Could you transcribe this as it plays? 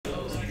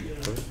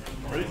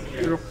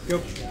Go.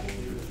 Go.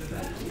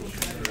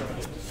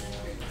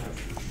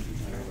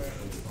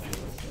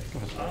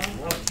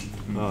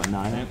 Oh,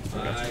 9.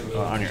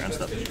 On your end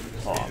step.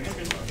 Oh.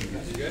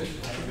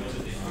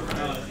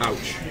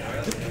 Ouch.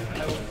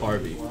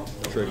 Harvey.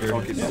 Trigger.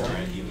 I'll keep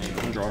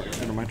that. Draw.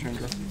 Into my turn.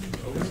 Draw.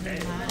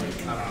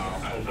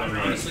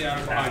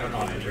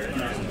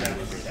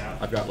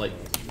 I've got like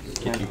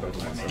can't keep both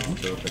of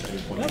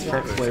myself.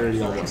 Sharp clarity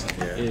on one.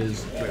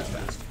 Is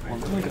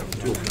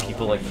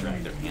People like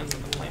throwing their hands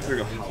on the plane. Here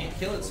you go.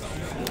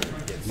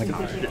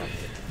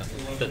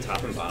 The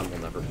top and bottom will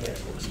never pull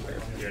full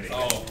square.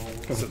 Oh,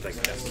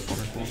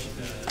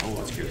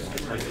 that's good.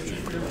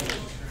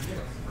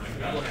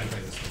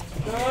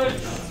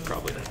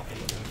 Probably not.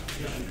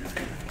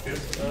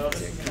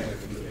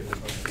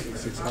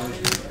 600.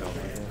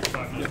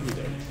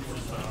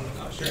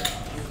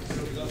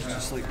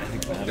 Just like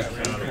enigmatic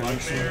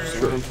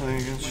that I'm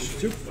playing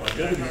against.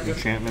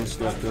 Enchantments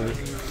that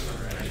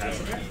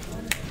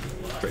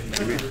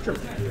maybe. Sure.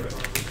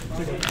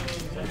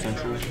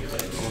 Potentially.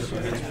 Also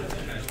good.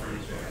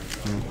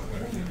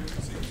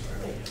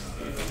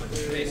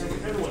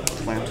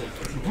 Plant.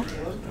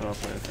 I'll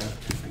play it then.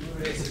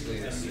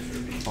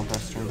 I'll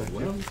pass turn back.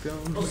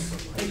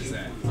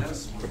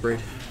 A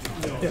braid.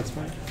 Yeah, it's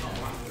fine.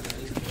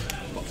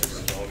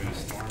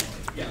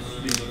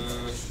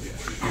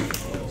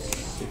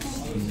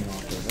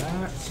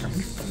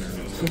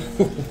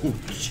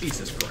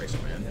 Jesus Christ,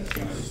 man.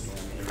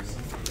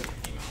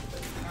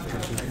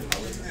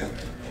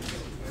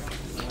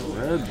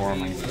 Red bar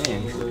my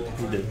game.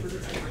 He did.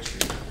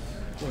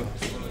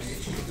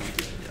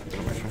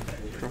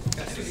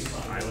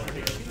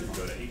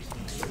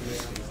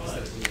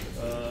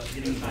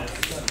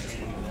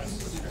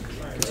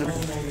 Consider.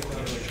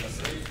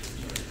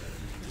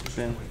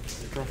 Spin.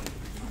 Draw.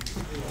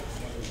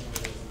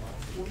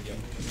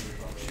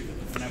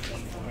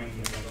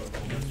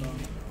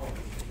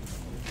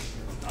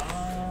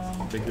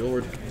 Big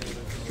Lord.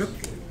 Sure.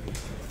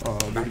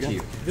 Back to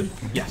you. Good?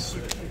 Yes.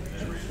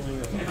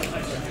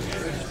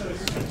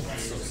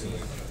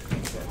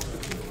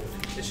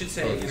 It should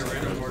say in a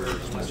random order.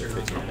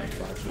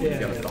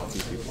 Yeah.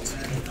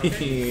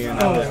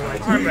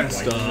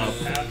 Stop.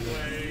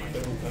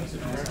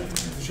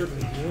 Sure.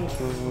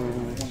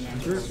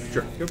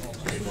 Sure. Yep.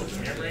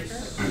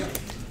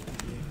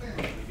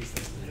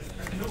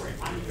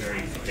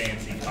 Very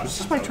fancy. Is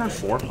this my turn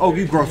 4? Oh,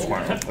 you growth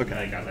spiral.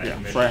 Okay. Yeah.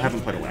 So I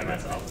haven't played a while.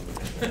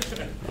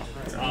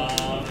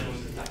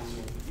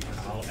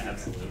 Oh,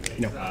 absolutely.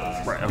 No.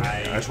 Right.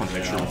 Okay. I just want to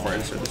make sure before I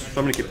answer this.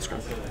 So I'm gonna keep it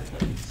script.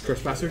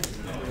 Trespasser.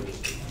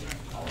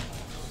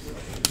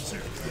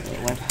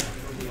 Land.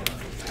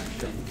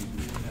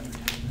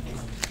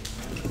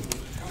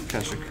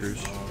 Cast a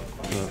cruise.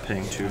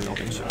 Paying 2,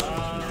 nothing so.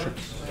 Sure.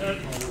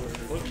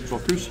 So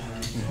cruise.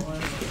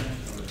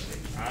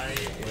 I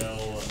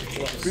will.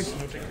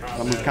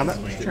 I'll move combat.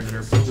 Sure.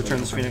 Return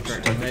this Phoenix.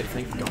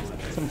 Thank God.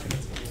 17.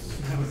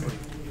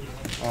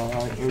 I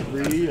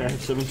agree. I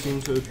have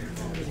 17 to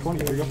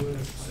 20. There you go.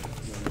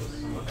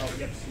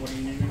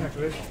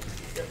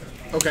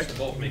 Okay.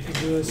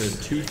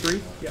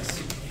 2-3. Yes.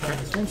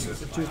 This one's a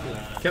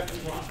 2-3. Yep.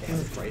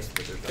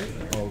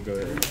 Oh,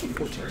 good.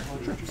 14.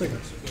 Sure. Take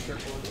this.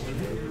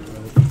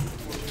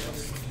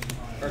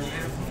 Go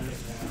ahead.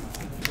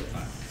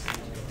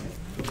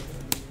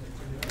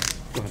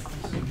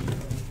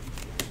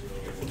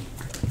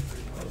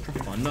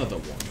 Another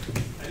one.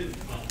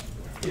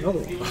 Another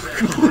one.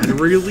 God,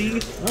 really?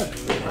 Alright.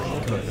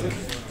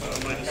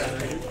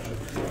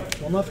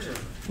 One left.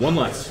 One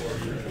less.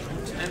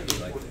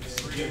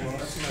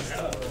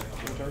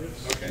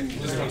 Okay,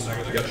 just 1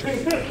 second. Yep.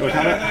 Go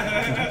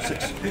combat. 6.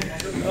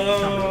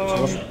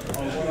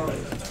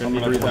 I'm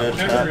gonna read that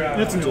chat.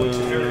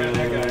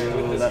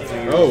 That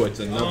thing. Oh, it's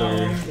another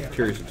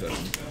Curious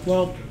Obsession.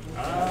 Well,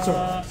 so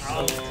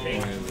I'll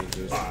take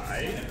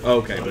 5.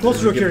 Okay, but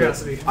closer to a give the-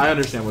 curiosity. I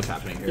understand what's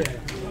happening here. Yeah.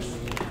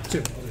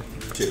 2.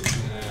 2.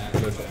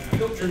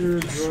 Trigger,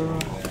 draw.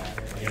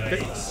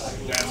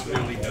 That's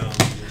really dumb.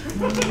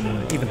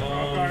 Even.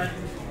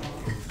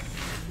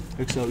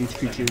 Exile each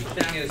creature.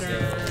 Down is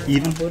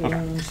Even? Put Okay.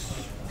 on.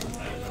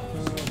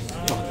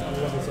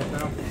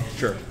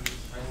 Sure.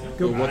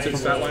 Go. So what's its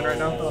stat line right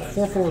now?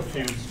 4/4 with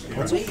 2.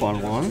 That's a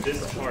fun one.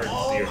 This card is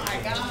 0. I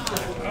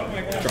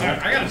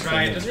gotta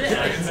try it just for a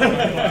second.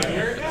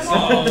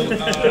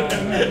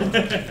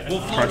 So,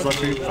 Cards left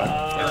for you? 5.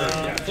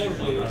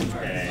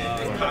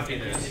 Copy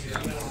this.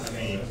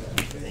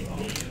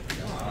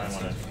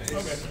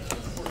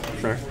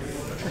 Sure.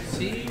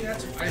 See,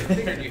 that's I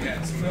figured you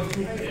had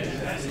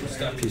some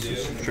stuff to do.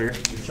 Pieces. Trigger.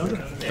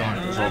 Darn.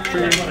 Resolve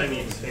trigger.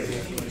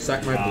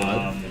 Sack my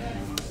blood.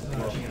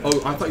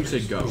 Oh, I thought you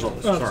said go.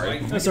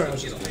 Sorry. Sorry.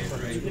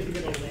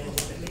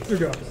 You're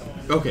go.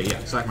 Okay, yeah.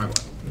 Sack my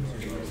blood.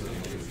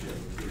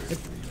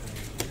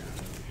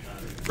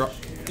 Drop.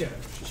 Yeah.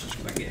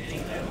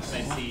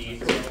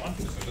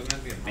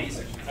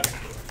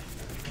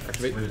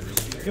 Activate.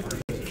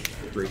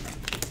 3.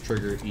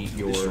 Trigger. Eat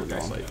your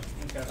dice light.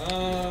 No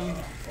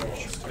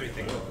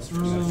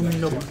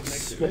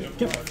bucks. Well,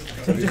 yep.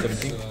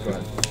 17. Go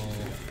ahead.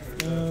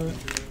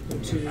 Go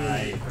to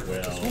I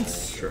will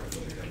Sure.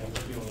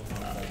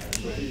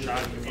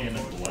 drop in a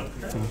blood.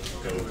 Go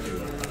to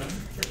 11. I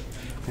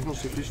think I'll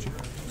save these two.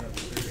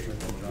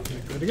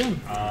 do it again.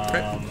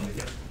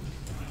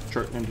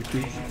 Chart and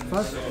decrease.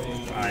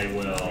 5. I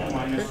will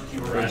run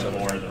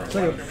more than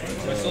Play it.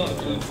 I still have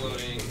blue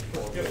floating.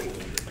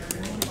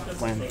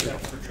 Land.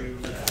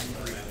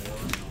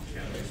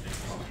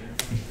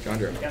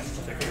 Chandra.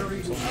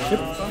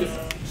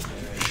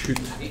 Shoot.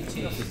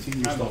 15,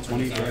 use all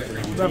 20.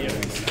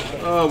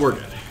 We're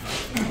good.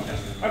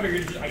 I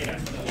figured I could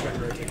ask.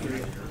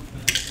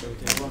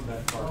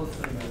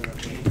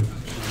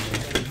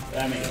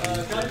 That makes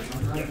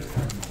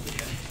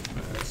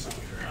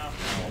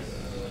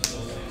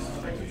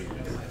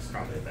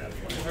probably a bad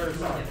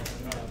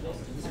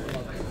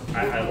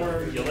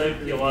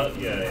one.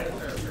 Yeah.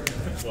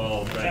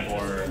 Well, red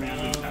or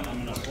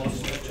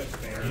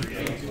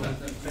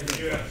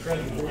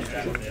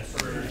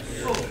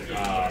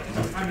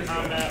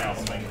combat, I'll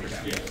swing for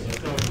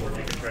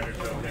take a treasure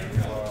token.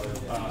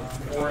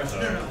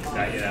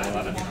 Yeah,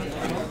 11.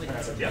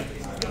 Yep.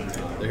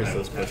 There's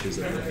those pushes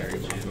at the very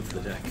bottom of the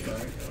deck.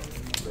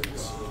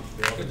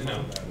 Good to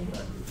know.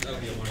 That'll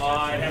be a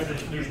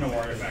one. There's no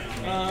artifact.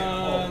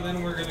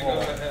 Then we're gonna go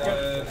ahead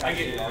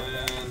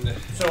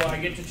I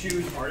get to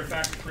choose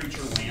artifact,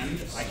 creature,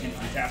 land. I can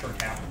untap or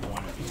tap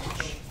one of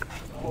each.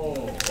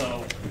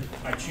 So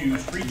I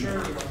choose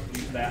creature,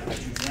 choose that. I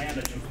choose land.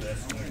 I choose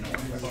this. And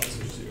there's no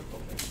artifact.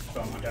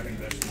 So I'm untapping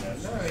this and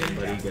this.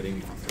 Anybody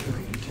getting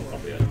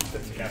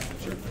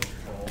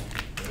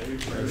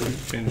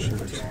Finish it.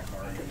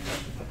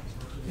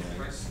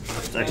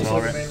 Deck's Also, all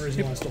the right. main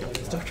reason why I still play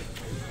this deck.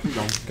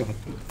 Go ahead.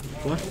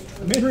 what?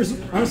 The main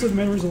reason, honestly, the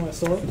main reason why I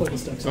still play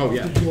this deck. So Oh,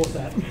 yeah. I can deal with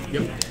that.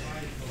 Yep.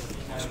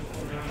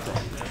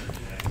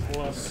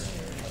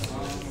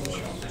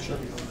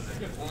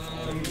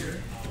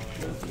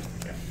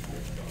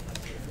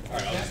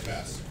 Alright, I'll just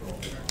pass.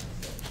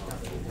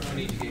 I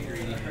need to get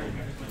greedy.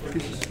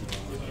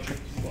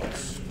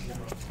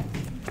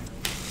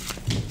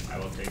 I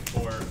will take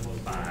 4,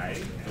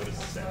 5, go to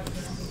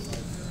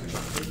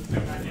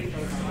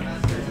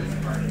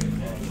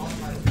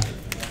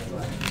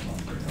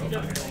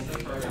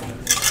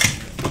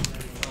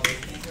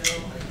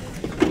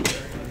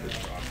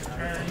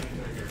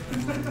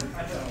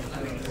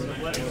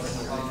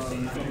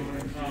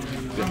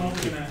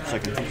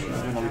Second piece.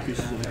 Another piece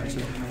is in there.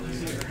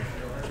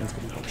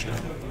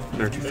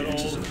 There are 2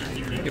 pieces in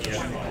there. Yep.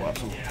 Oh,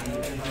 absolutely.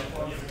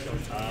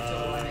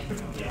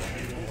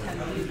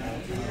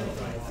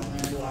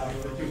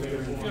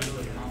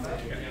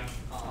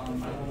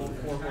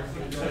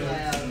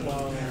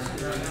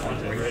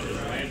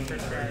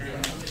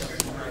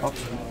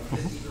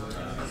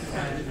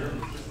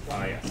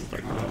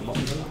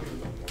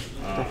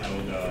 I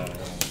will go.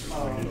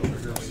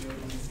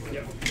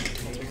 Yep.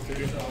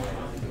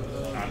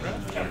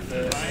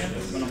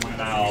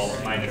 Now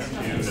 -2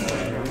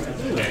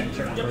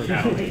 to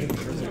 10.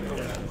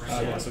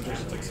 Yeah, so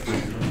just like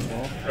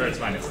 12. Or it's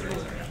 -3. Sorry.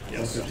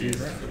 Yes.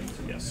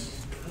 Yes.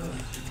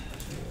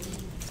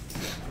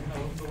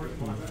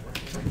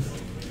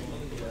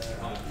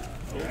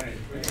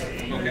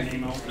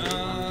 Okay.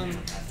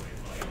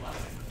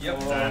 Yep.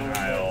 Then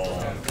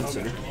I'll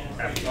Consider.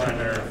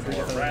 after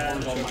 4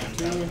 red,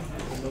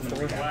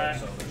 4 black,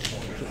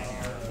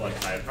 blood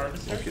tide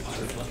harvester.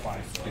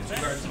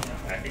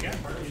 Back again.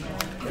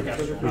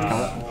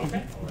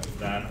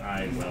 Then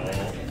I will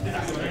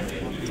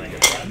make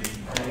it red.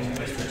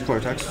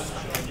 Cortex.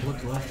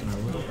 Look left and I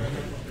look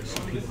right.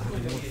 Some people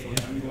having more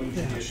fun.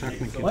 Yeah, shock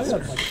me. Why is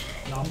that like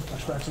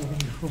flashbacks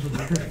over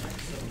there?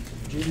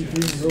 GDP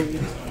and really.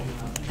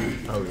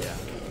 Oh, yeah.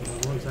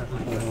 What is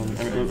happening?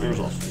 And it was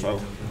also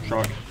so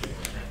shock.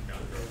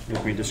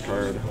 Make me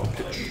discard. I'll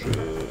pitch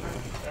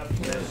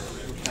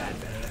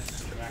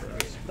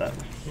that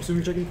Assume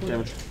you're checking for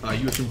damage.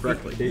 You assumed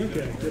correctly.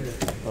 Okay, good.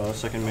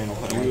 Second main will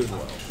put You as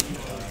well.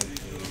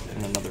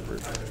 and another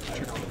bird.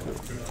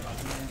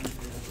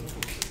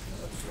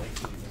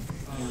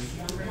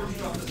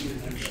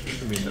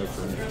 I mean, no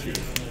for you.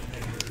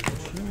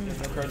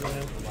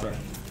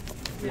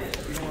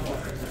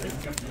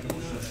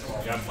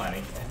 Yeah, I'm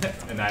planning.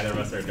 And neither of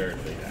us are dirt.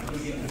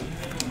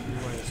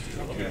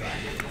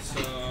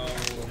 So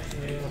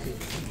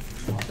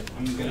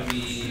I'm gonna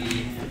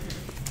be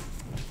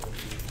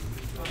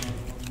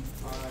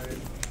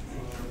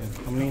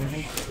How many in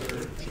here?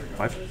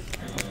 5?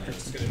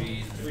 it's gonna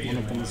be 3. One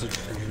of them is a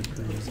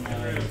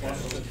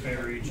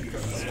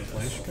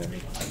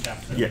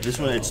yeah, this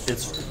one it's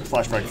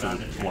flashback for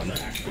 1.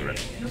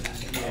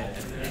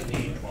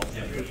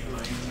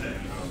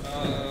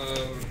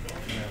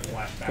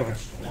 Go ahead.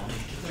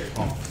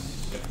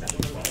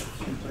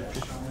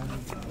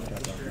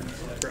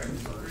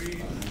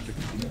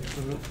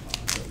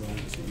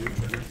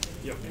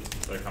 Yep.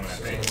 So they're coming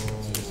at me.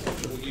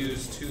 We'll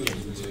use 2 of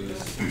these.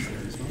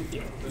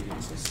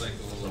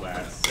 Cycle. So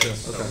that's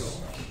 6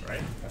 total,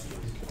 right?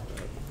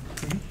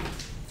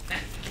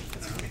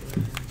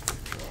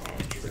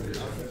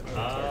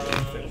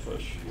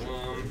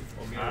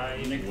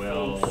 I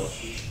will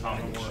come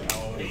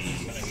the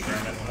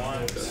experiment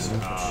one.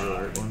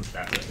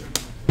 That's it.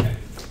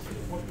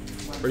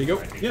 Ready to go?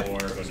 Yeah. 4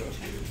 goes to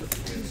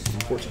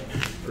 14.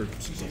 Or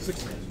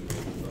 16.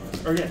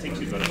 Or yeah, take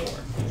 2 go to 4.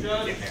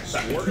 Yeah,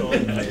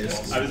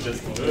 I was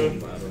just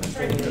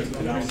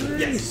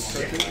yes.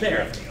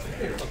 There.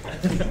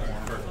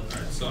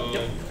 So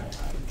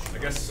I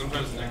guess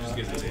sometimes the deck just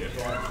gets into it.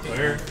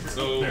 Clear.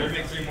 So we'll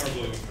make 3 more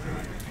blue.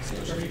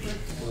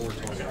 4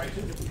 total.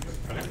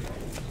 Okay.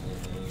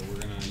 We're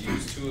gonna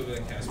use 2 of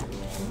it, cast REL.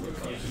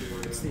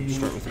 It's the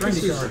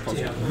trendy card.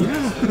 Yeah.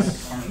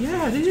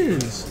 Yeah, it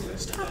is.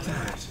 Stop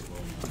that.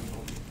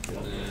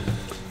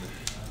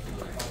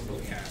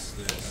 We'll cast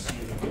this.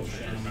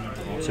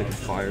 It's like a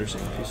fire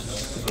some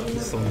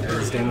pieces. Some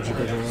damage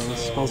you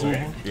spells in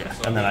here.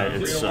 Yeah, and then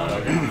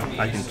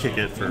I can kick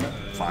it for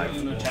 5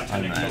 and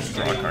then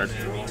draw a card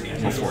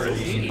before it.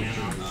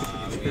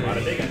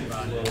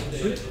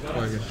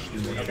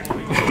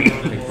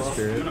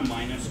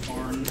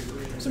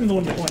 Some of the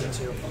one you pointed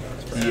to.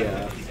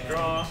 Yeah.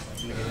 Draw.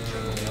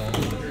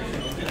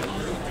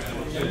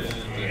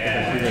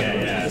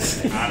 Yeah.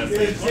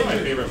 Honestly, it's one of my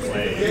favorite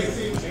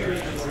plays.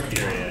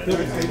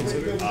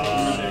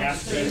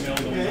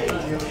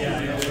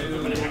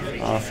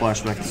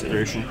 Flashback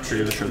inspiration,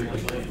 trigger the trigger.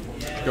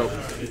 Go.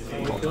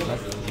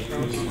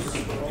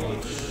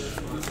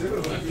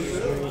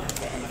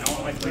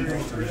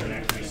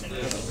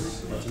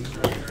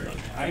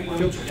 I'm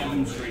going to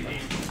demonstrate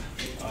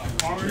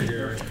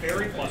card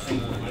fairy plus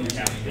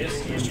untap this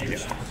and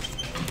use.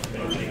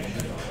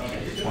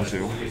 1, 2.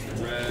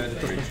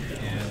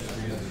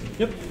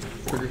 Yep.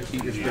 Trigger to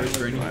eat your spirit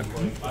for any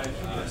 19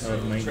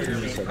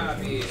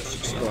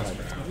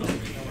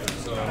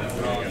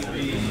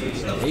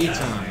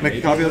 time. Make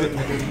a copy of it.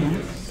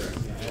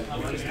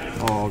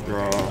 Oh,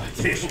 draw.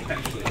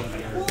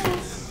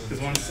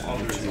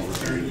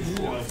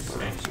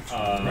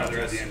 Rather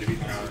at the end of each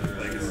round,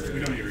 like, we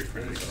don't need to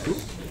reprint it.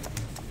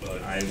 I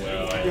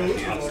will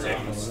upstick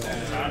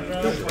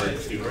Chandra for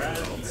 2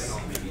 reds.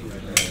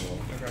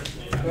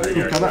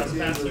 Come back.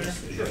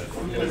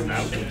 It is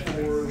now.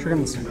 Trigger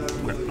on the same.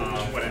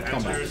 When it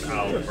enters,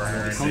 I'll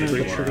burn. Counter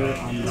the trigger on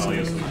the I'll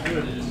use same.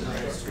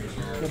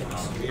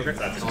 okay,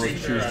 that's a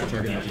creature. I'm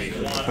going to take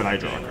 1. But I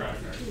draw a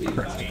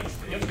card.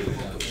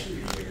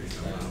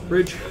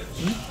 Bridge.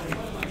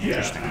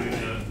 Interesting.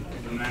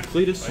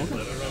 Cletus.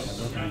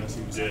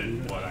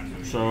 Did what I'm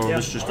doing. So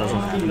this just doesn't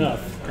happen.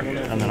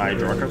 And then I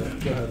draw a card.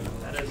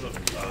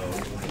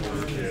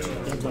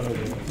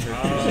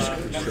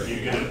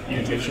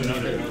 You take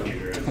another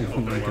computer.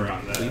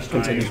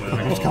 Continue.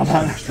 Come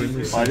on.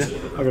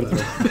 I'll go to 3.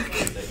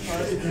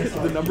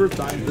 The number of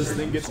times this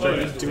thing gets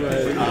turned into a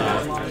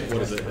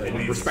what is it?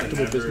 A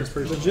respectable business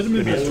person.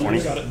 Maybe it's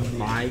 20.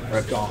 My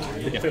God. I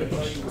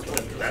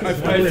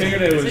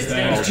figured it was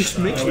that. It just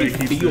makes me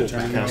feel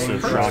bad. Cast a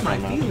shock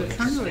on that. It's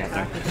not really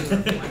effective in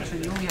the collection.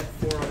 You only had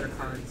 4 other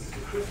cards.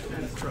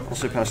 I'll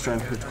say pass turn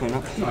to clean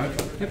up.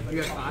 Yep, you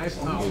had 5.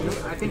 Oh,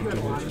 I think you had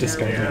a lot.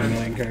 Discard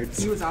 1,000,000 cards.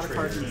 He was out of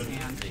cards in his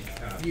hand.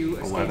 You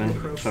escape 11. the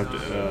Croxa, So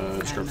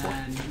discard 4.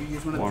 and then you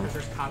use one of the 1.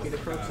 creatures, copy the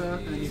Croxa,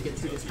 and then you get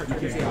 2 discard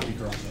cards.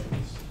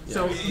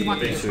 So you want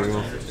the discard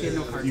cards. You have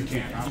no cards.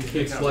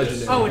 It's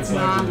legendary. Oh, it's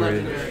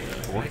non-legendary.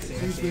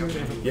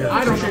 Yeah.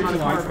 I don't know how to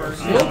card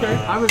first. Okay.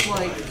 I was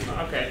like,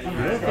 Okay. I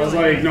was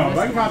like, no, if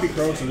I can copy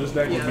Croaks, this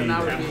deck would yeah, be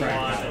that would be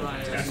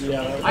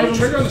I would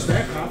trigger on the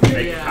stack copy.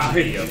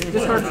 yeah.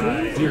 Discard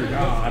 2? Dear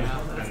God.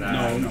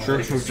 No, sure.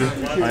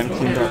 I'm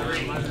cleaned up.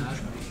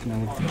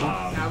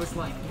 I was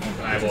like,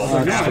 I will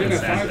I didn't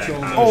have 5 till.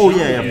 Oh,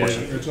 yeah, of course.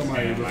 Until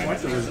my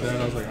reflector was dead,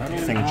 I was like, I don't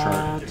Thing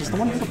chart. Does the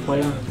one hit a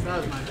player? that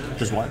was my bad.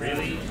 Does what?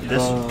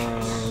 This?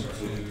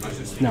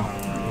 No.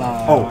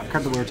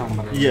 Card that we were talking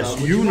about. Yes,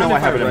 you know I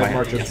have it in my hand.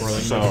 Marches for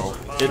like- So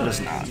it does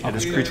not. It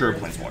is creature or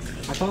planeswalker.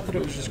 I thought that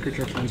it was just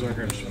creature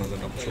planeswalker. I just wanted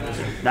to double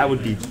check. That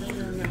would be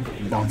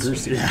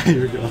Bonkers. Yeah,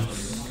 here we go.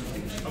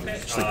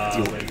 Just like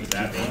deal with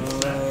that.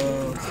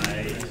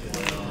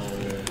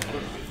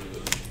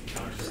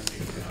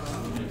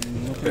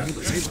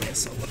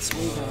 So let's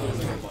move on.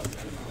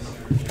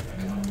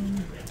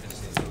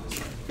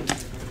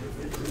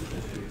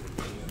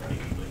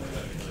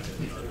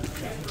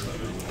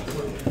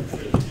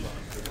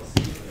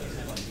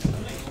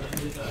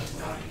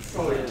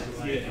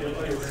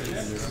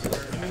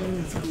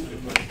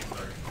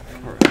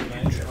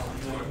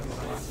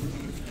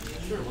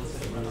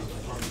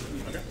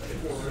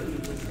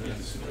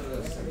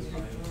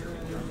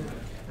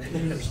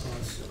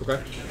 Okay.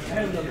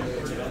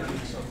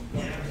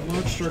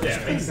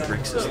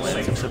 Bricks is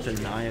like except a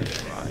Naya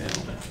trial.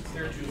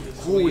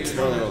 Oh, it's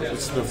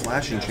the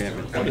Flash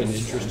enchantment. What an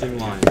interesting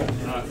line.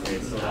 Okay,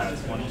 so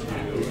that's 1, 2.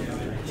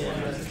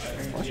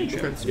 Flash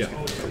enchantment. Yeah.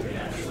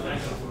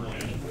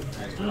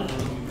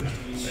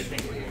 I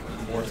think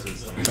forces.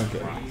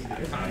 Okay.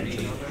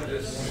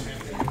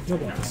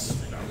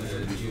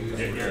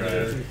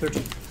 You're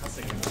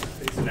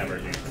 13. Never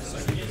do.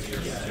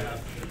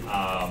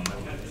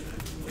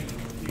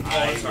 I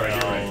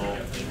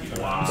will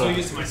So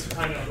used to my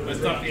but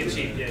it's not being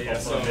cheap. Yeah.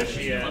 So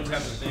initiate. untap the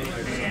thing.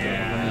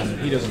 And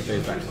He doesn't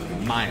phase back.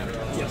 Maya.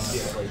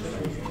 Yes.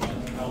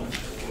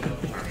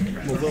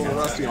 I'm a little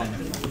rusty on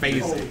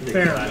phasing.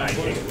 Fair. I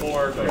take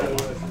 4, go to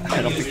 1.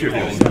 I don't think you're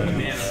doing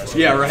that.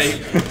 Yeah, right.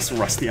 It's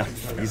rusty on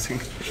phasing.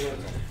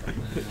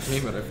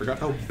 Damn it, I forgot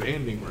how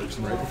banding works.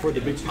 And right before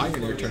the big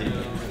Pioneer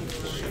tournament.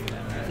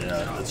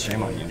 Yeah, that's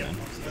shame on you, man.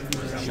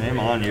 Shame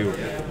on you.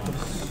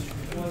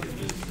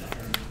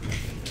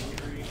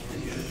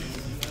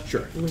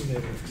 Sure.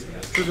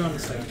 Trigger on the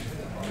side.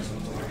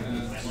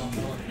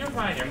 You're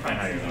fine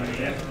how you're going.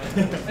 Yeah.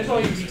 That's all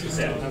you need to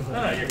say.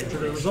 No, you're good.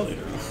 Trigger result.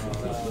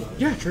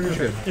 Yeah, trigger's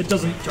good. It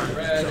doesn't turn, so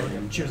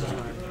it chooses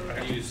mine.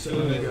 So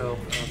there you go.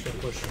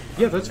 Push.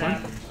 Yeah, that's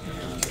fine.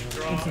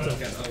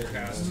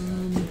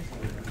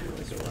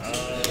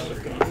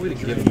 Way to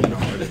give him a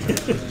heart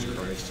attack. Jesus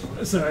Christ.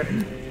 Sorry.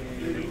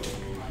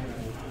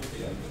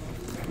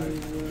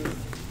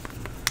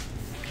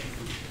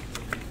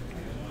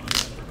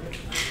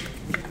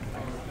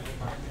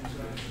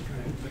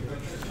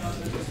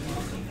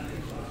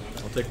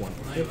 I'll take one.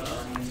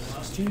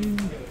 16.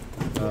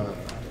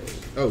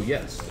 Oh,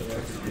 yes.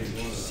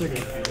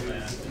 Second.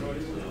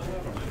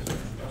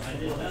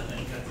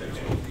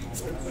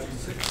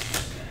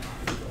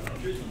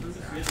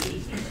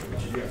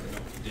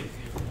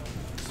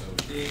 So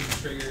dig,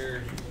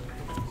 trigger.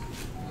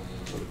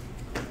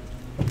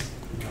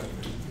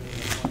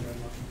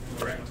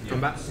 Correct. Yeah.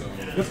 Come back. So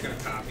I'm just gonna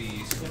copy.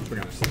 We're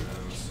gonna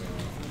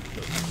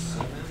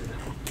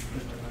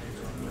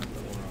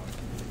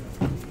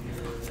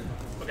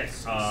Okay,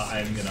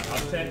 I'm gonna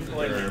uptick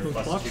for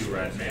 +2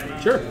 red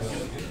mana. Sure.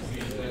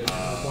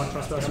 One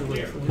trespasser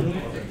with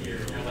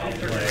I'll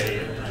play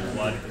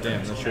Blood.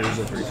 Damn, that sure is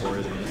a 3/4,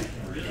 isn't it?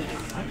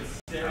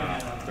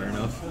 Fair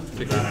enough.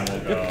 Then I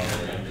will go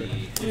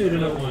you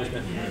didn't know what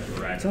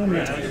red. Tell me.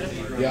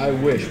 Yeah, I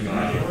wish,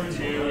 man.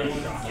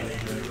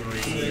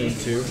 2,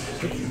 2.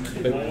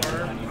 4.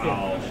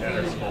 I'll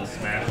Shatter Skull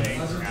Smashing,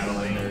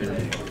 Adeline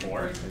for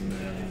 4.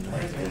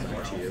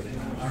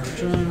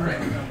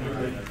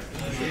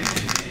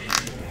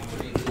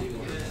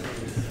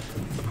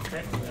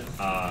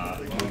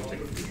 Move to,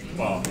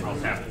 well, I'll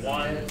tap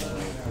 1,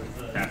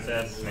 tap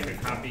this, make a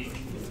copy.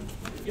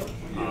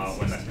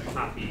 When that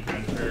copy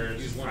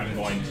enters, I'm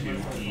going to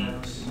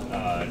eat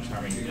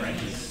Charming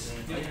Prince.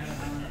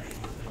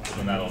 So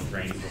that'll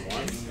drain for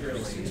 1.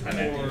 I'm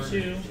at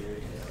 2.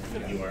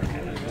 You are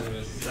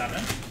at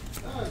 7.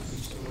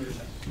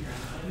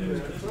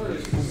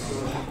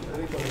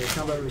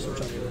 Combat research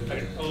on you.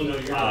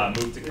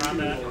 Move to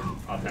combat.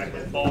 I'll attack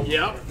with bolt.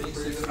 Yep.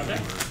 Okay.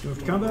 Move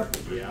to combat.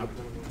 Yep.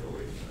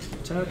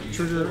 Tap,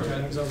 trigger,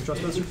 and exile the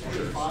trespasser.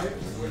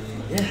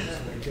 Yeah.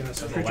 Yes,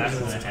 The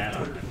last one I had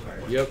on it.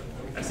 Yep.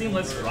 I've seen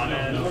lists run it,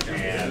 and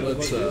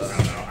Let's, I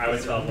don't know. I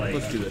always felt like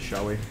let's do this,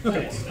 shall we?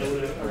 Okay.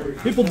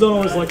 People don't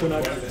always like when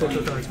I flip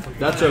their cards.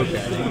 That's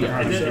okay. Yeah.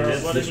 it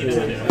is what it needs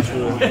to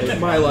do. Make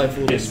my life a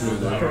little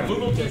smoother.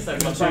 Removal piece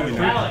that comes out with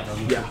rally.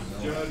 Yeah.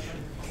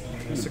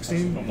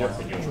 16. What more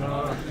could you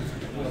want?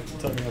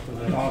 Tell me after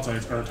that. Also,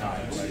 it's her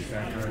time. Like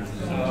that.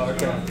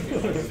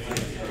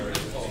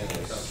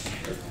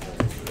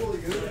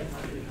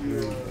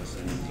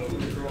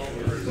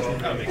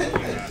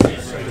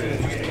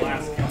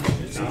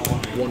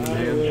 One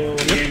man.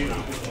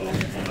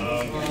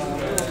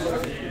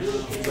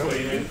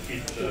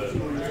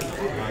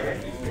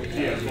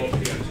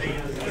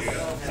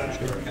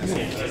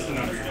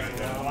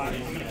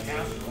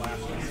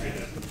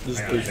 This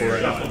is 3/4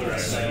 right now.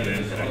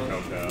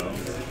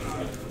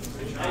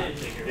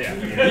 Yeah,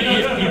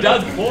 he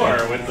does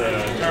 4 with the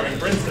Charming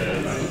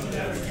Princes.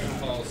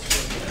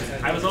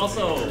 I was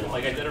also,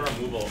 like, I did a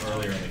removal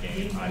earlier in the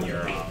game on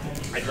your,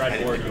 I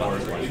tried board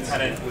yours,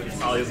 Lieutenant,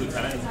 Talia's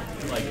Lieutenant.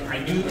 Like, I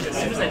knew, as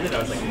soon as I did, I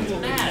was like,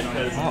 mad,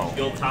 because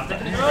you'll top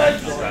it and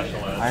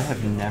specialist. I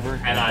have never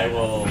And I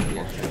will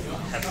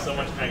have so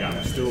much hang on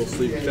it. Still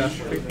sleep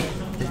catastrophe.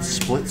 It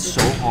split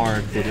so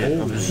hard that it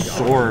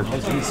absorbed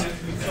these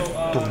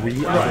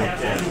 3 other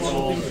cards.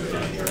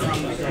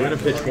 We're gonna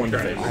pitch one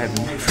day. I have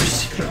never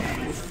seen that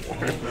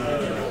before.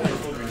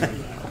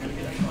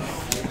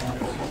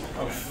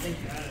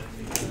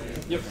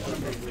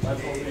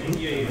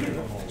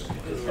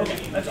 Okay,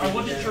 I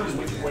wasn't sure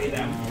which way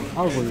that was. I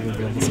was looking to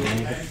be able to see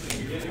anything.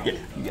 Yeah,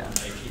 you got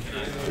it.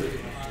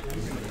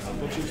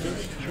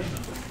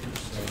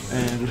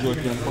 And would you like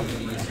to go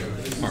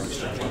Marks.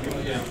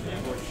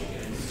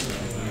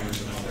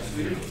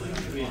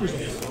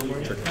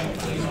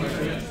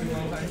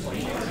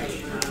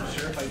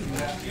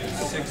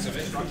 Six of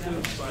it.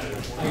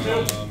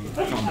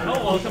 Oh,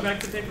 we'll come back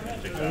to paper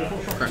magic.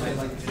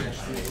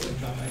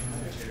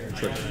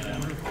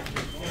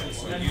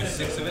 So use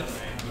 6 of it.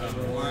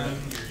 1.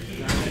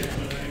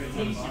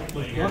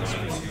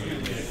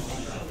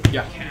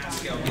 Yeah.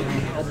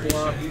 I'll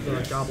block the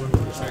goblin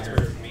with the side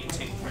spirit.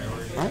 Maintain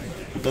priority. Alright,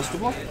 best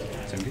of luck.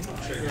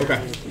 Okay.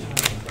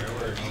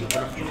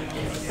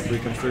 3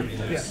 comes through.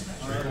 Yeah.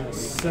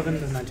 7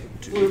 to 19.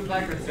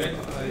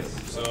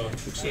 So,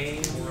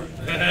 game.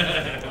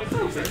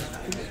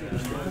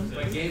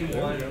 Game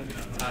 1.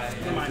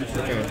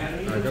 Okay.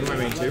 Go to my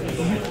main 2.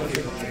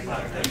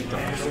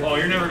 Oh,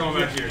 you're never going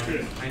back here.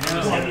 I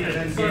know.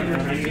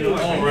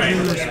 Oh, right.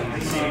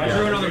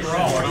 Threw another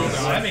brawl.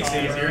 That makes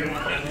it easier.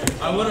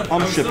 I would have.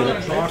 I'm shipping it. I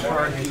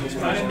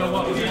didn't know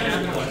what was going to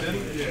happen with it,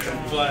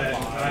 but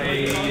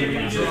I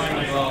drawing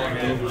the brawl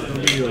again.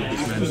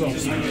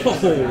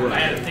 I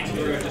had to think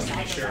through it just to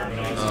be sure.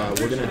 But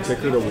We're gonna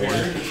ticker to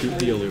 1, shoot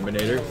the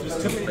Illuminator.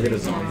 I get a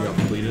zombie off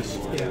Cletus.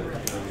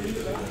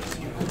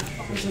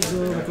 This is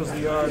because the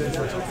yard is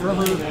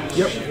forever.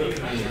 Yep.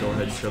 Go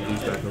ahead and shove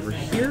these back over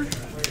here.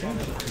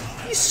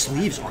 These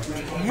sleeves are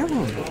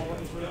terrible.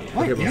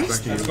 What Okay, is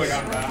back to this? you.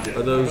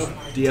 Are those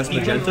DS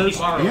Magentas?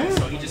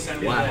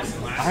 Yeah.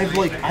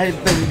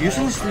 I've been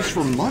using these sleeves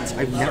for months.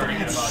 I've never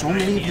had so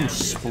many of them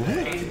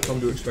split. Come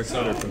to expect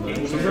better from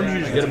them. Sometimes you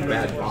just get a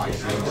bad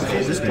box.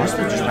 This must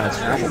have just been a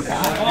terrible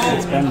box.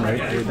 It's been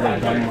right. They've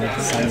done like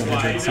some of the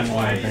good, some of the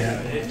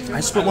bad. I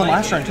split one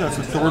last round too. That's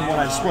the 3rd one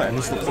I've split, and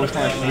this is the 1st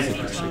time I've made it.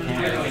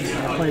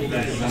 I played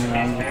like 1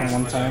 round with them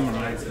one time, and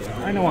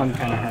I know I'm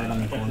kind of hard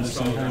on the corners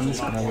sometimes,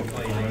 but I look at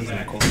the corners, and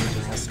the corners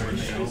are just starting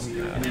to go.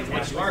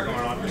 We're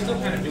still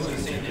kind of doing the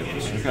same thing.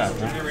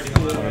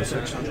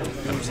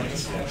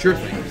 Sure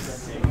thing.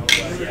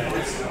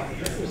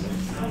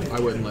 I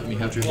wouldn't let me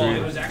have 2 Well, it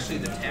 3. was actually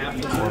the tap.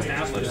 The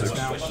tap was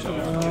switched to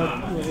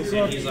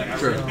he's like,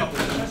 Sure.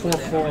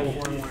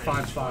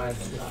 4-4-5-5.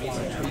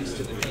 tweaks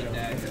to the main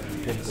deck.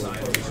 Okay.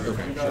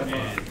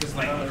 Because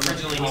like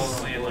originally he was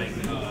playing like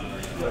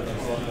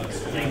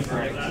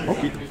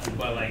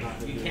but like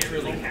you can't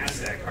really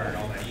cast that card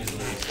all that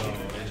easily, so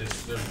it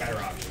just there's better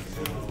options.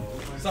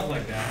 Stuff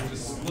like that,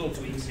 just little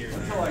tweaks here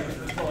and there.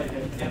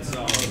 It's I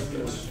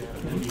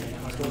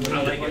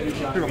like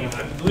it.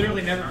 I've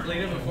literally never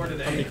played it before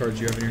today. How many cards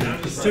do you have in your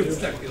hand? This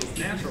deck feels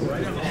natural,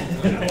 right? I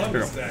love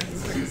this deck.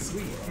 It's like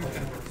sweet.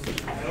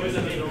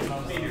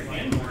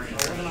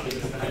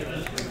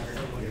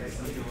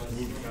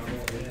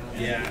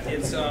 Yeah,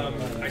 it's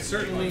I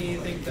certainly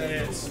think that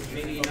it's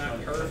maybe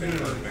not perfect,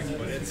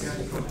 but it's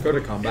Go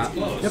to combat.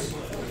 close. Yep.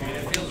 I mean,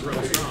 it feels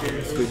real strong.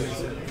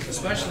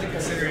 Especially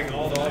considering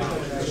all the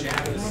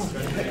shadows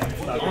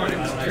gone. It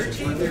was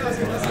 13. The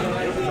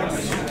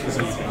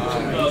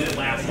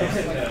last one.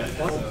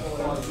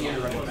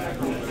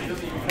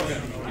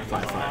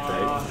 5-5,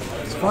 right?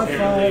 It's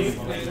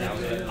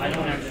 5-5. I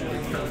don't actually.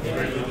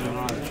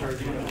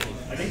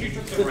 I think you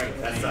took the right.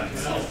 That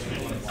sucks.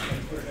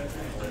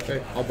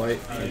 Okay, I'll bite.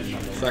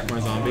 Sack my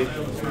zombie.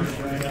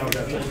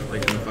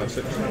 Like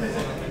 5-6.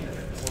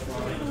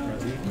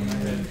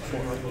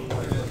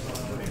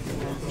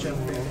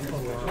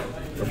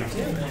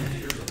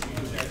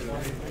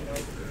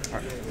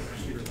 Alright.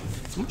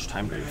 How much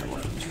time do you have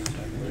left?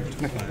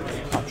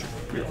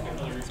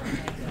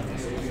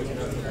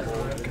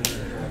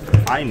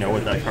 I know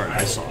what that card.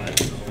 I saw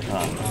it.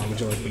 Would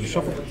you like me to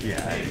shuffle?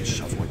 Yeah, I can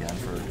shuffle again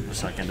for a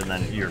second, and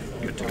then you're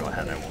good to go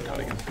ahead. I won't cut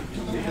again.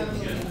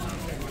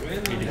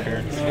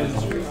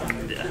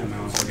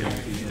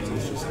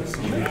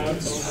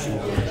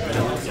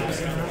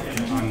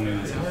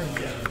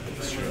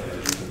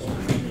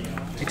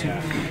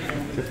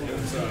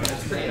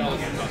 It's pretty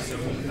elegant how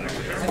simple the deck is.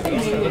 It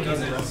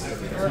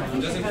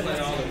doesn't play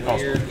all the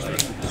weird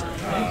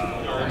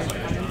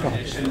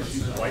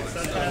White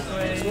set that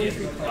way.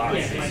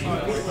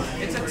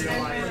 It's a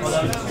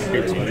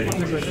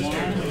 10.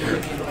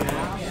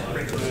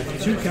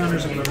 2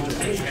 counters and another.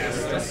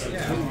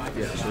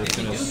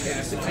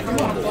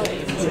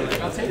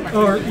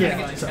 Or,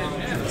 yeah. Sorry.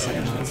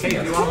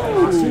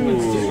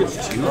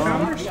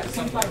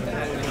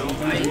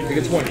 I think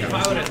it's 1 count.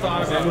 I would have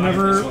thought about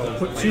Whenever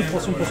put 2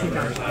 +1/+1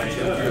 counters.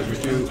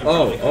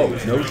 Oh,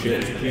 no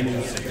shit.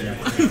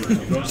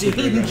 We'll take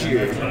the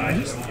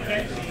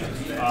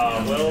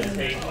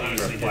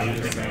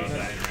reflective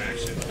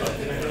interaction.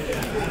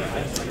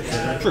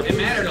 it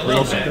mattered a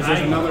little bit. There's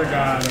another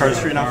guy. Cards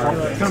for you now, Paul?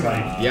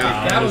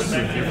 Yeah. That was,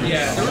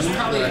 yeah, there was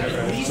probably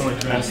at least 10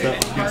 cards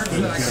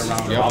that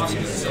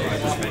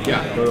I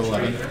Yeah, go to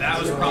 11. That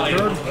was probably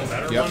one of the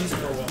better Yep. ones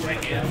for what my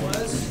hand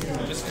was,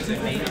 just because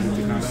it made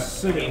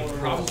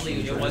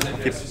probably it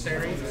wasn't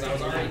necessary, because I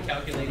was already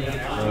calculating it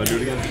out. Do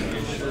it again.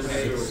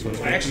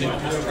 I actually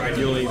almost tried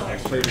to Only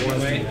played one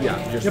way?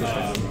 Yeah, just but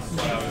I was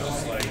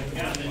just like,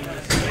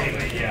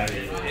 anyway, yeah,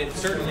 it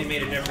certainly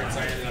made a difference.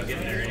 I ended up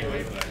getting there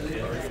anyway, but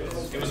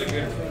it was a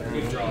good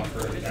draw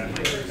for that.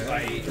 Because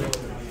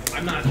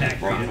I'm not that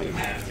great at doing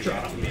that.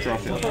 Draw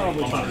field.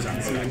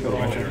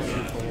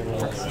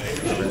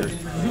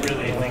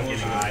 Really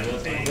thinking I will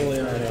take.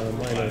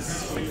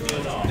 It's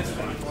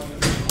fun.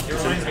 It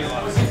reminds me a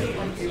lot of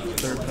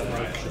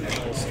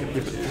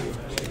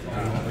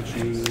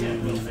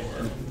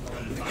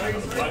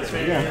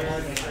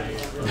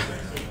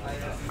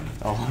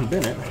I'll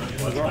unbin it.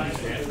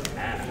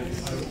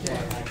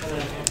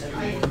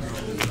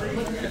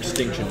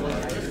 Extinction.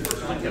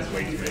 That's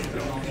way too big.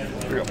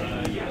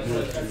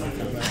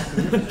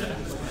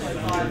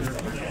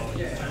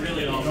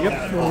 Yep.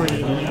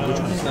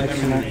 I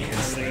cannot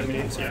cast that.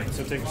 Yeah,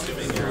 so take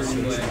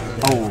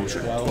Oh,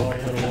 sure.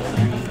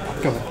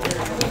 Go ahead.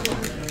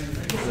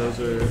 Those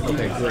are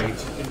okay. Great.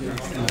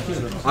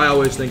 I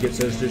always think it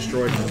says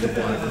destroyed from the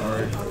black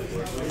card.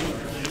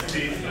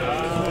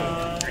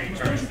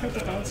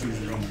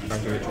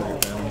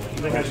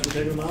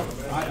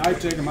 I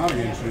take them out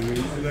against you.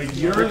 Like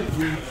you're in a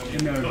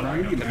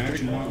grindy match,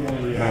 you want more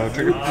reaction.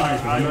 Trigger.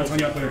 I'm not telling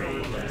you up there.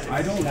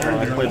 I don't know.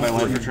 I played my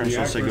line for turn, so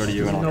I'll say go to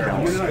you and I'll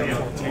count.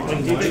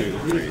 1, 2,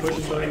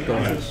 3. Go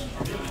ahead.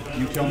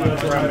 You kill my blood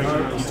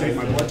type, you take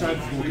my blood type,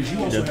 because you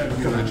also have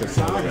your magic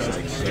saga to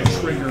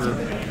trigger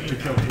to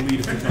kill Khalid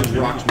if it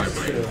rocks my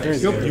brain.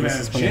 You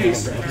have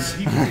Jace,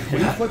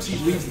 when he flips, he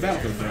leaves the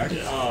battlefield, correct? So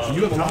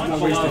you have a lot more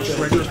ways to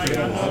trigger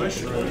fatal push,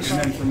 and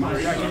then from my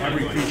reaction,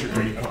 every creature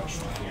can be pushed.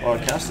 Oh, I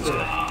cast this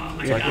guy.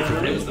 So I get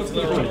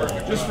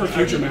Just for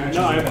future matches.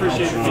 No, I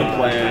appreciate it.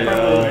 play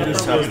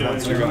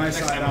My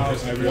side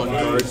out, I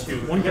realize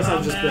One guess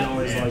I've just been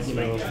always like, you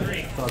know,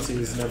 thought he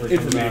was never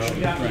coming out.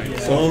 information. Right.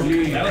 So Well, for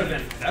me,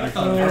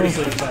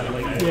 Obviously, it's that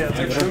late. Yeah, it's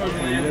like,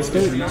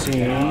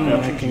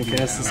 I can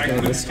cast this guy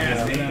this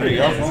time. there you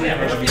go.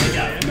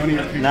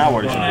 Now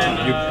what did you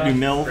do? You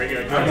mill. Look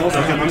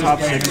at the top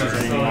 6.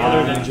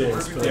 other than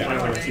Jace, but I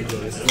don't have 2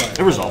 Jays.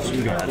 It resolves.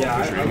 You got it.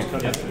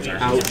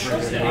 Ouch.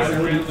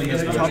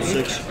 Top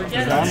 6.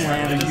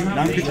 Non-land.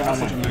 Non-creature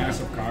such a non-land.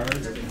 massive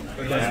cards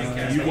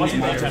that you want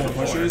multiple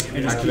pushes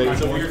and just keep my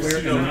board clear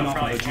and then off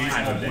of a Jace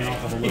and one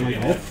off of a little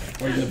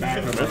wolf, or in the back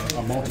of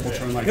a multiple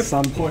turn like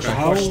Some push.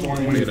 How?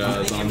 storm when Get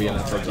a zombie and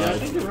that's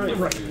exiled.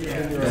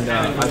 And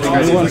I think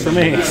Only one for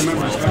me. I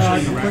remember especially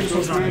in the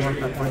Raxos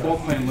match, we're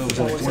both playing Lil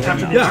Wolf.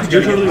 Yeah,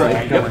 you're totally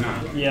right.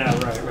 Yeah,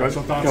 right.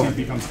 So Thoughtseed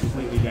becomes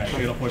completely dead.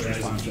 Fatal push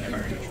response to that.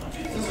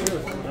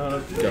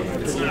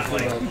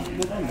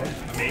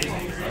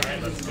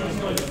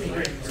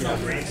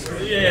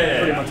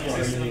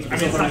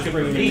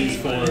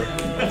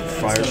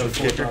 Fires with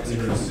kicker.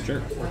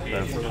 Sure.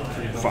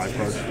 5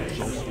 cards.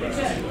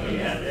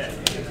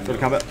 Go to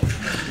combat.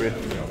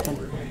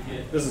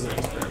 This is an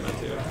experiment,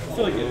 too. I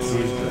feel like it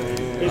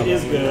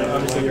is good.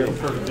 Obviously, you're a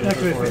perfect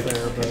fit for it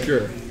there, but...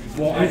 Sure.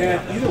 Well, I had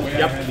either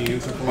way. I had the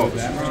answer for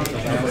that round. I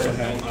also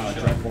had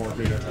Dreadfort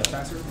Greater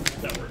Trespasser.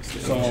 That works.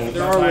 So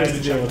there are ways to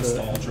check the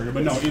stall trigger,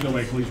 but no, either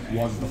way, Khalees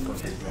was the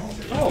first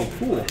draw. Oh,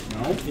 cool.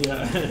 No.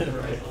 Yeah,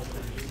 right.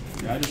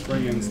 Yeah, I just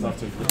bring in stuff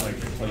to like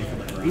play for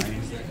the grind.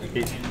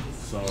 8.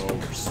 So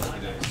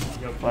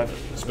 5.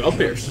 Spell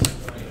Pierce.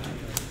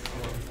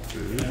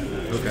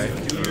 Okay.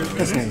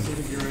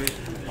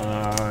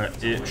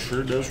 It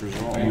sure does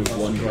resolve. Use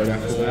 1 card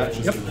after that.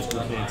 yep.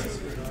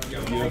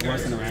 You have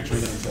less interaction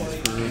with it until it's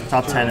through.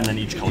 Top 10 and then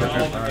each color.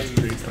 Cards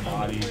creates the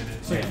body,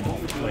 and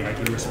like I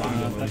can respond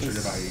to the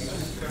trigger by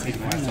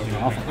taking last token.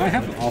 I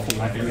have an awful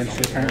life against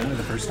you apparently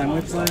the first time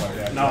we play.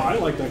 No, I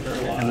like that card a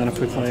lot. And then if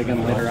we play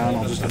again later on,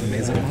 I'll just have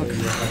amazing luck.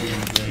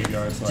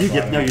 Do you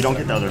get? No, you don't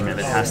get the other myth.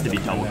 It has to be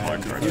double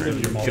card cards. Right?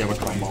 You could have a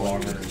combo.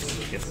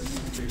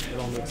 It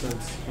all makes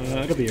sense.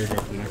 It'll be your go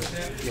from there.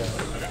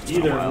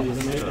 Either of these,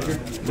 I mean, if you're...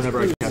 Whenever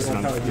I cast it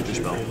on future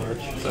spell,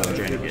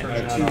 drain again. I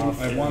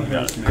have 1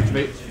 haste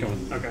activate.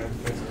 Okay.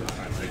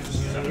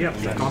 Yep.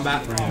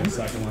 Combat. The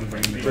second one,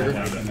 bring the trigger,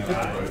 and then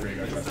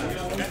Rhaegar Trespasser.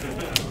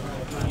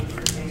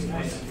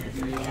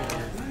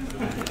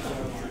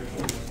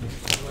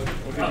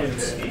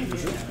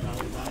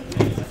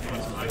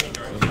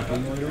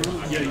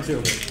 Yeah, you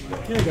too.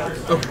 Yeah, you got it.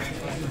 Okay.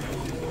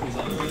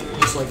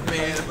 Just like,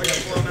 man, if I got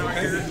blown out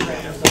here.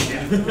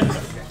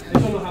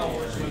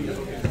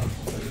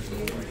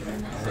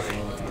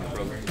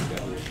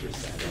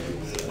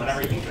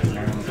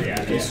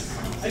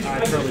 I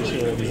probably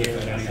should have.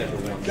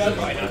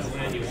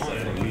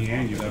 Me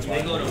and you, that's why.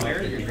 They go to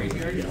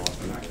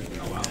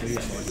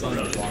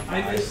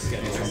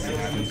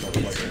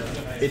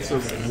It's a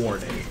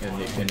warning,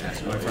 and it can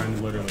escalate. My friend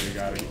literally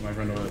got it.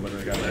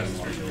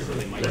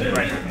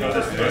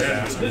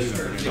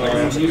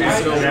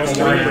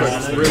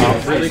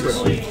 Really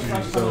quickly.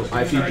 So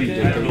IPG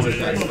dictates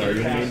that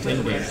starting to maintain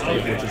game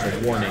state, which is a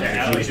warning.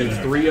 If you use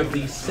 3 of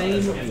the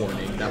same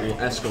warning, that will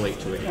escalate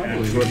to it.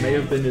 So it may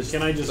have been his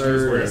Can I just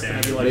third, use this?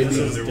 Maybe maybe. this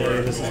is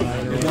day, this is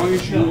 9 or As long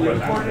as you no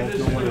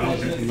one else,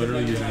 you can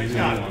literally use anything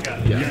you want.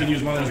 You can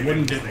use one of those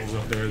wooden dipples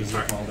up there, as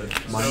they're called.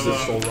 Mine's a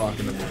Soul Rock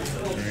in the middle.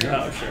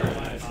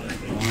 As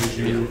long as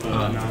you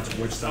announce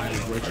which side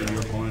is which and your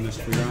opponent is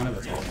clear on it,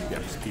 that's all. Yeah,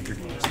 just keep your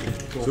games.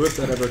 So if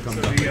that ever comes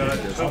up,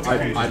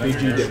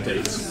 IPG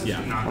dictates.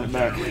 Yeah. Come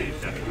back.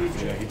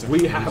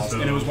 We have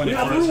And it was when it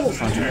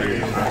first.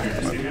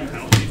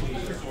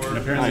 And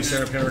apparently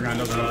Sarah Paragon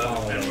doesn't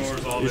follow those.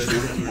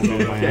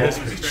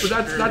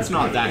 But that's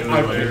not that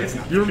good.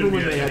 You remember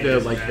when they had to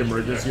like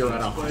emergency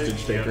around a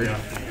hostage taker?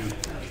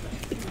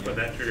 But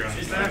that trigger on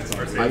the stack.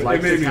 I'd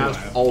like to cast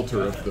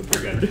Altar of the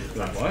Brigade.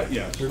 What?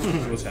 Yeah,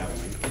 what's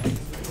happening?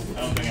 I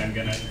don't think I'm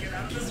gonna.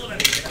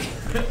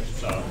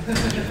 So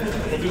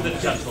we'll do the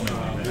gentleman.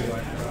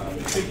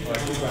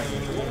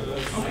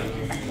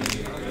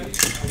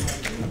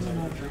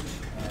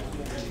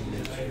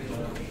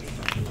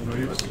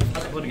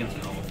 played against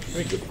an elf.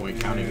 Very good point.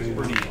 Counting is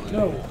pretty fun.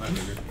 No.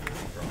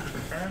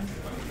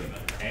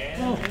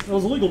 Oh, that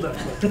was a legal death.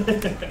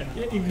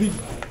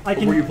 I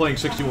can. Were you playing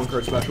 61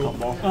 card special?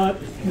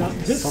 No,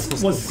 this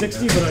was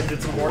 60, but I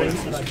did some boarding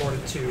and I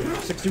boarded to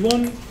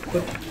 61.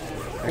 But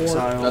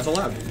Exile. That's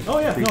allowed. oh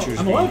yeah, no,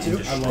 I'm allowed to.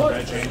 I love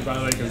that change, by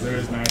the way, because there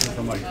is magic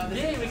from like.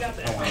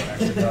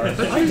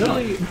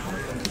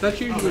 That's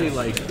usually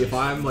like if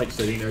I'm like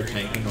sitting there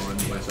tanking on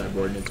my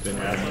sideboard and it's been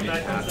like a minute and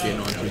a half,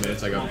 getting on 2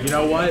 minutes. I go, you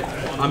know what?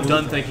 I'm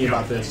done thinking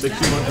about this.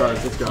 61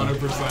 cards. Let's go. 100%.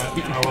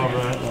 I love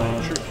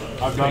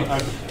that. I've done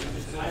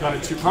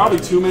it probably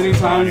too many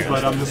times,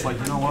 but I'm just like,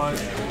 you know what?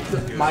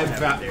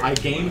 I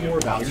gain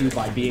more value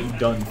by being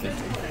done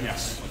thinking.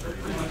 Yes.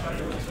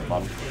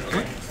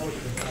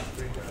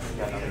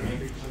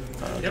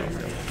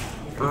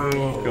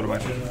 Go to my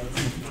phone.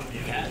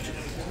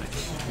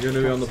 You're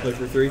gonna be on the play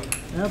for 3?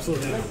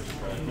 Absolutely.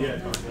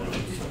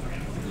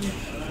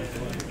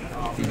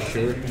 You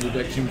sure? Your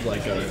deck seems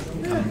like a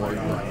kind of more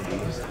grindy.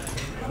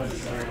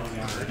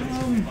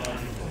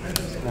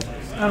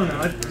 I don't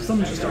know.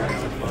 Something just started.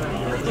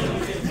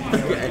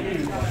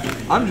 Okay.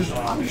 I'm just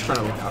trying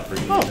to look out for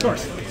you. Oh, of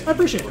course. I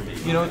appreciate it.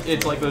 You know,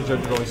 it's like those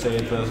judges always say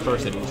at the Star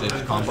Cities.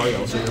 It's Competitive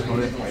REL, so your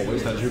opponent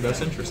always has your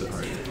best interest at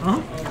heart.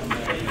 Uh-huh.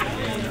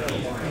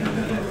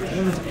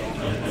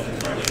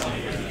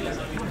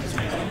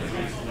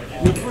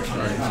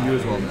 Alright, so you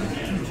as well, man.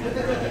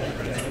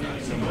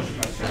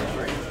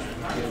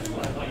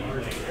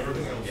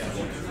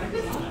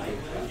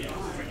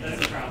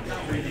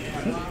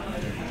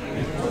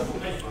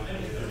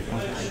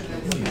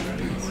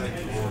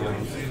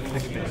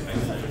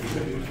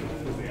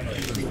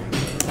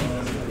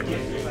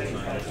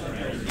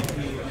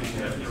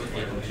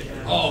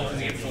 Oh,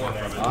 because you get 4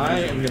 from it. I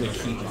am going to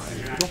keep mine.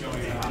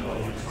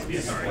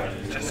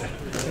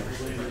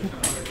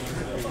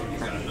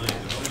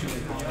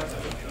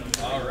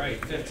 All right,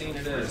 15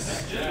 it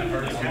is. Yeah, 2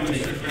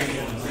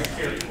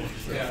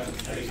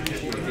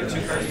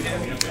 cards in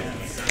hand. So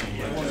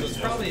it's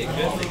probably a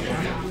good thing.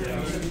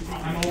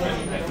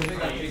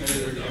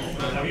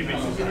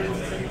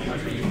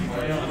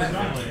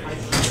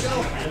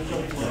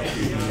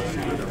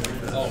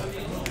 Oh.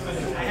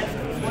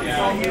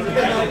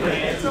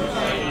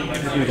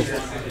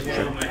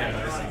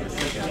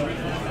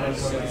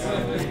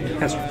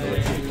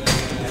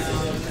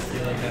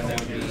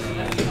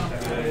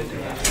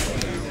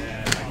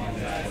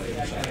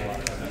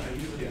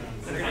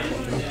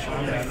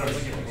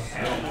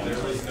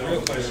 The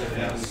real question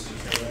is,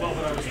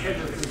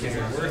 is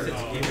it worth it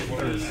to give it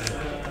first?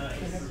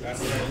 That's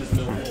the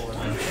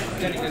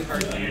getting good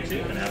cards in here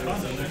too and have fun.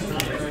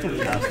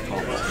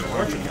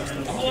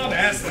 I'm allowed to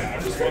ask that.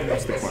 I'm just wondering.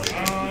 That's the question.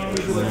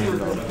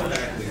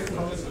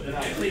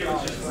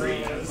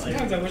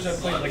 Sometimes I wish I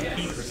played like a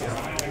Heat or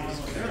something.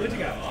 What you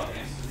got?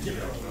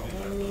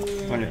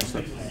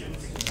 100%.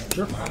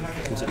 Sure.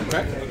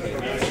 Okay.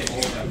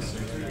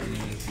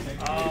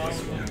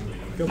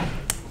 Go.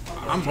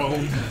 I'm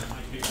boned.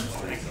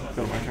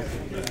 Go to my turn.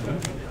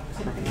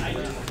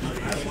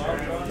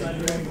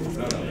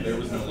 There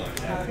was no line.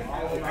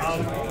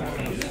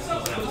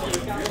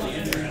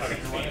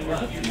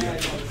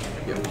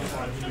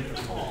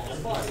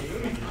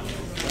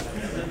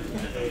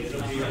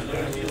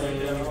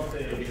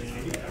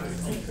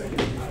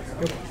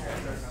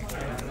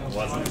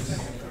 Wasn't.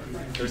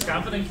 There's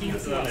confident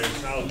keeps and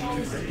there's challenge.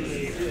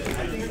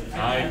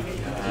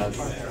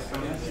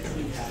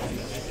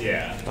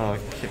 Yeah.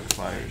 Kick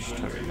fires.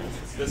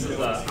 This is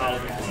out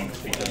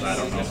because I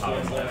don't know how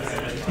to play.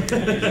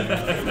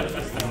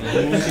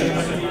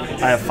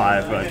 I have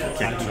 5, but I can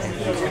kick, so I'm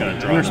just gonna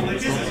draw something.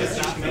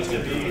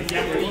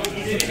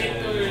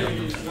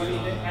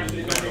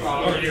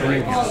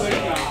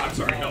 I'm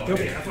sorry. No.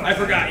 I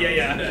forgot.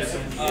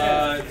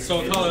 Yeah. So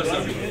color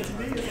subject.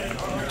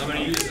 I'm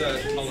gonna use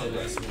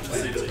colorless.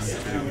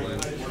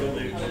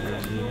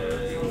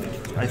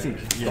 I think,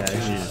 yeah, you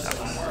need that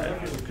one more, right?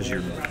 Because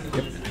you're.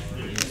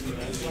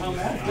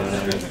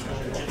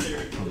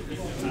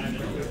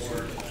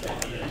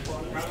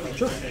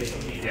 Sure.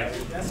 Yeah.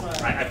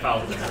 I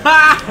fouled it.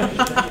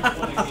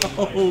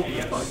 Oh,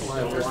 fuck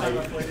my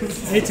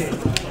life. 18.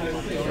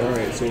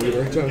 Alright, so we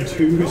write down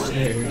 2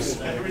 snares.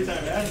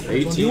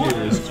 18 it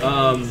is.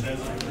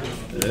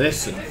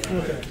 Listen.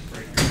 Okay.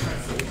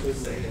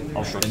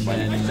 I'll shrug And my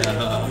then,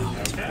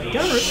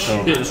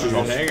 So,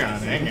 hang on.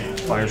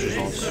 fires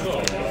results.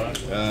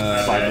 5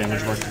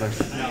 damage worth there.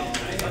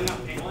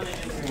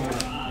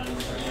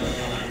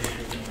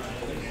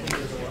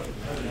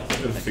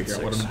 I'm gonna figure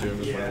out what I'm doing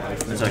with my life.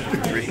 It's like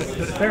 3.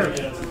 There.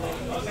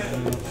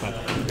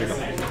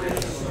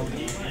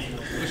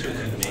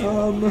 I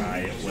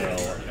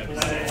will.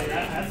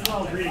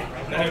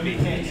 That would be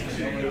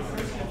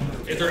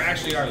if there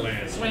actually are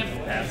lands.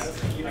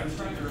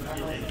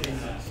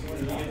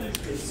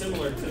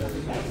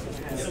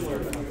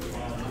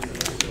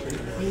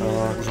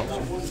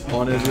 Results.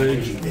 On his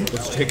ridge.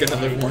 Let's take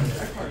another one.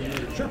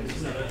 Sure.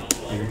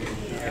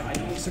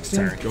 16.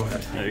 Sorry. Go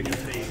ahead. There you go.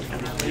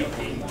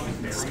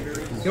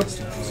 Yep.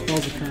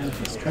 Spells a turn.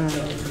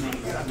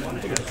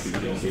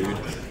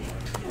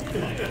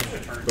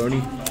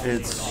 Boney.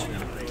 It's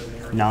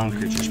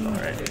non-creature spell,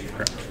 right?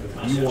 Correct.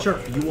 You want Sure. to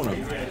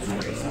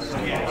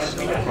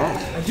Oh,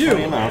 I do.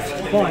 funny enough.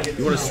 But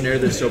you want to snare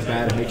this so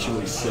bad it makes you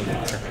look silly.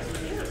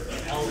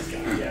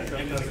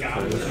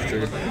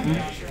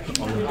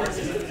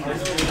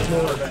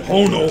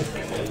 Oh no!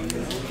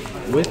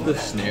 With the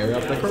snare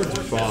up, the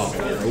card's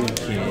broken.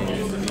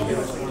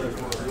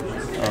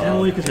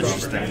 and leak is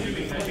Interesting.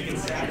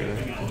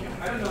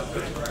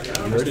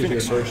 You ready to go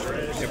first?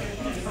 Yep.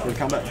 We're in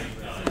combat.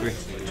 3,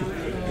 2,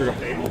 here we go.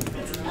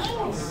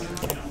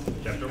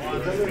 Chapter 1,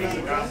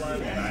 basic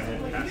outline, and I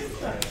will pass.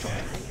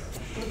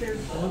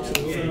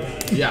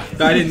 Yeah,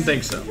 I didn't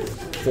think so.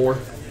 4.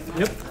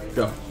 Yep.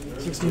 Go.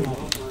 16.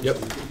 Yep.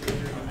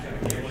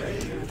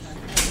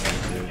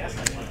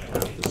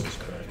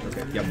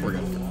 Okay. Yep, we're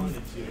good.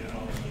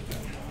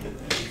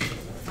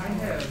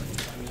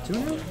 2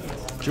 in hand?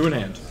 2 in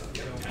hand.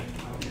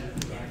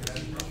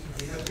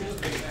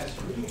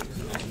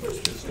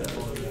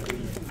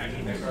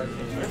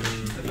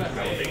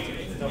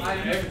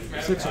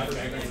 Six.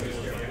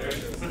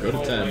 Go to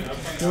 10.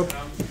 Nope.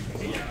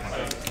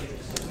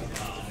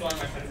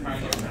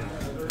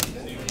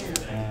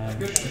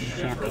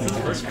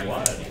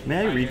 May I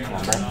read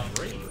combo?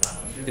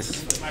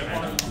 Yes.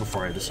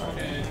 Before I decide.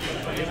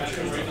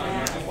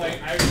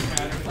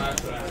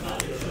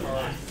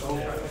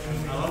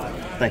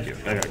 Thank you.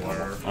 I got it.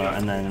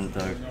 And then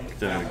the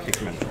kick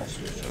command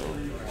also.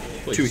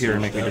 So 2 here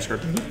and make me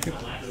discard.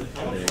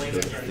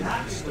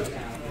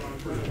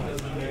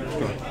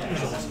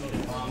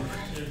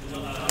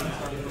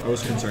 I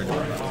was concerned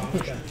about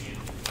that.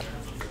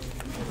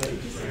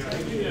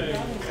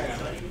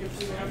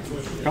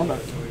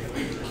 Combat.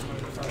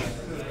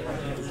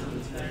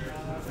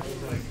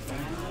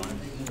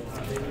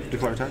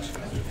 Declare attacks.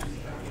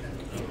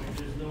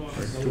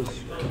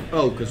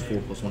 Oh, because 4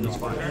 + 1 is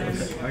 5. Okay,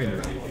 I can do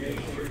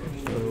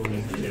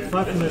that.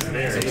 5 from this.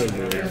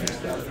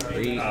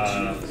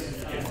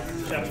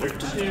 Chapter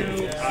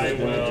 2, I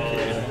will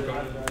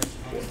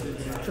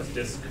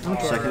discard.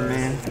 Second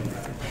man.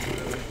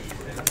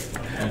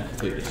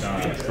 Completely.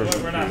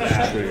 We're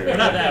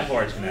not that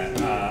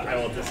fortunate. I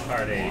will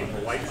discard a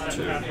white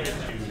center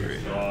to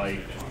draw a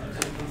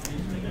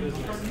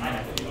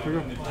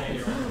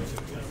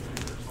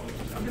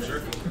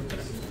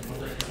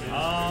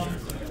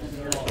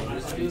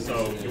so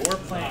you're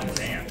playing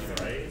Dance,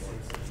 right?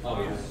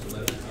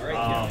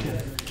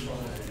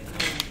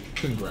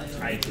 Congrats.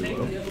 I think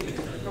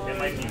it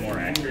might be more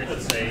accurate to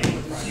say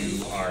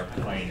you are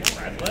playing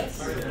redless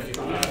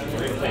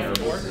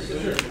board.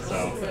 So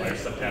there's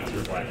some taps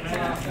for black.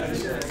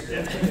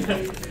 Yeah.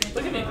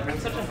 Look at me, I'm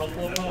such a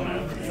helpful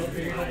opponent.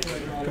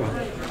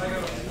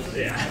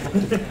 Yeah.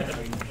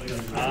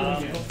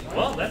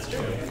 Well, that's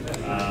true.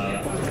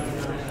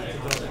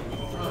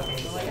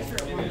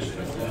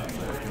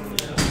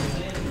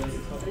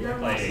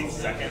 Play a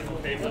second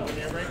favorite when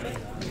you're breaking.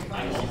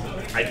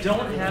 I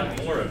don't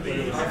have more of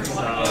these, so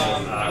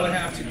I would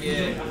have to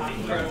get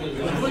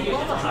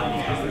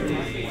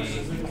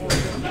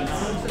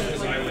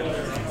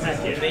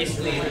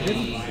basically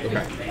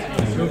Okay.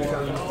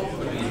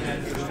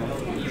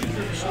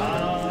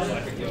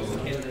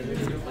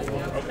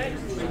 okay.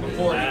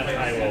 Before that,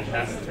 I will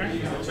pass the turn.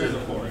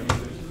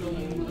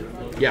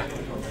 Yeah.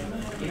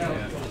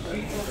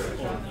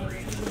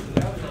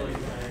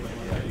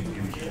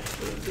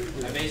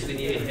 I basically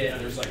need a hit.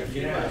 There's like a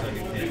few cards I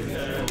can hit.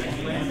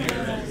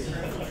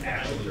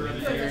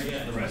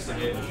 The rest of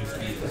it was just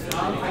be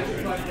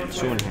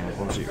 2 in hand.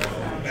 1 0.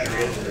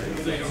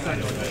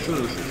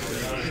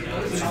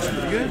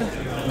 Good.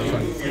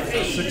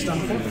 6 down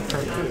 4.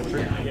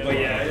 But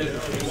yeah, it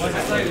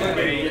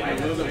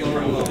was a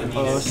little bit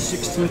lower.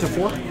 16 to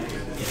 4.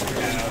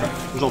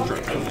 Result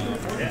trip. 1.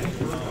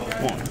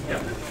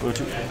 Go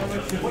 2. I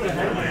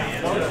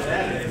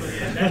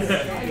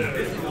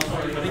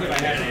think if I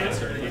had an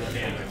answer, it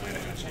can, I might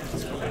have had a chance.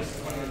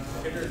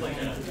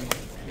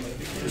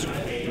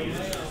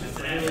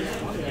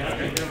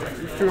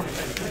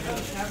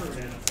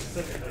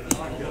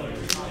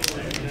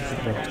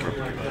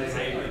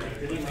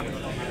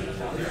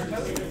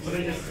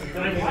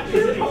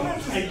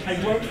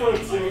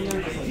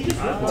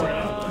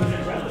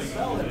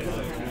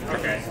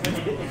 okay.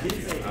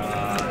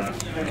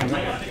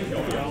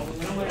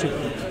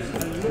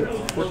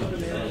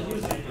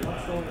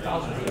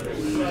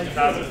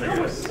 Thousand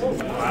figures.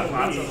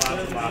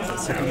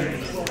 Lots of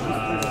counters.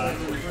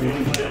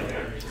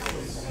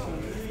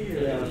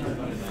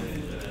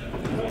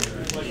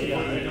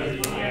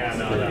 Yeah,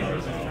 no, that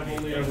was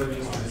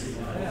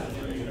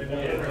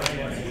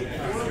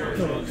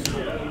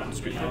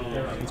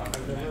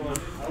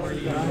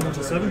Down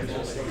to 7.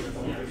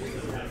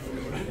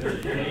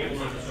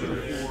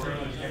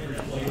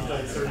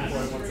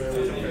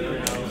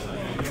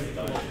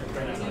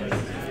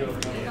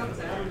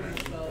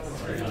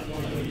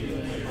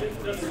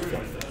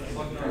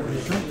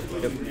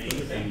 Yep.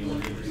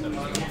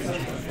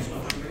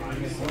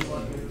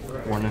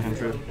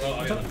 true.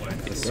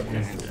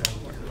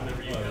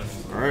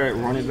 Alright,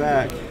 we're running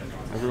back.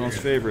 Everyone's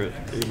favorite,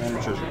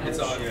 8-mana treasure. It's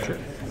all good.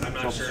 I'm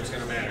not sure it's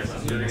going to matter.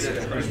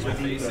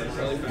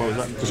 What was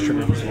that? Just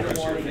trigger.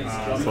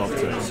 12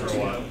 to 6.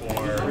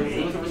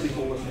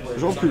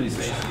 Resolve Cruise.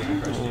 2,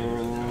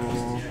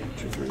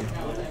 3.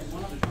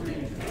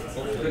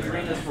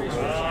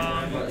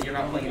 You're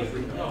not playing with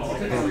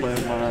I'm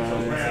playing my...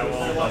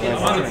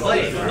 I'm on the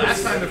play.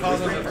 Last time the call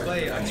was on the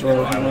play, I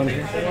Throw it on.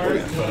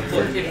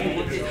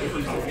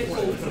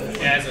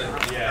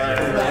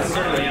 Yeah, it's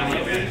certainly on the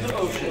advantage.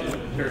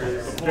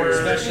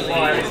 Especially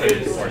I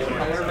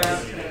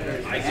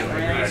can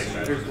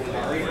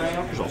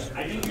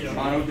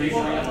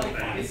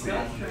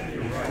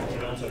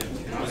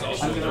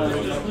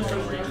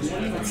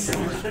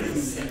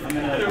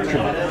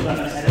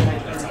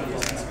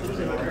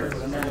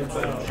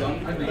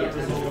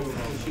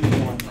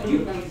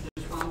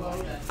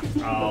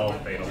I'll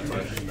fatal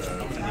push the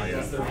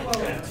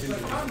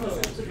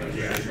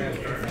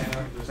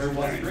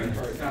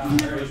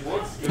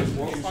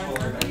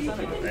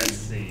Let's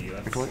see.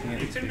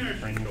 It's in there.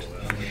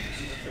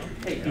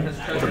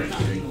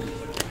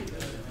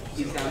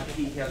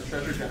 He has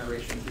treasure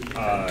generation.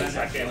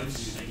 Second.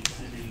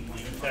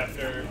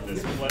 After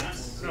this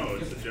flips. No,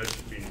 it's a judge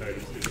being tied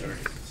as 2 turns.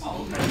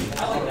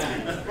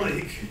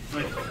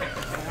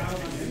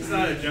 It's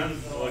not a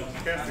John's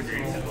cast the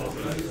green symbol.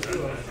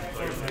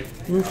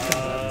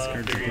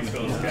 The green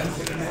spell is cast.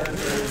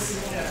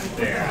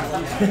 There.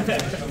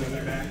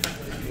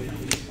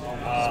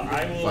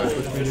 I will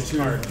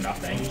discard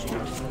nothing.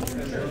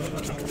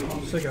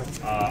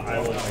 I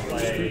will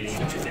play.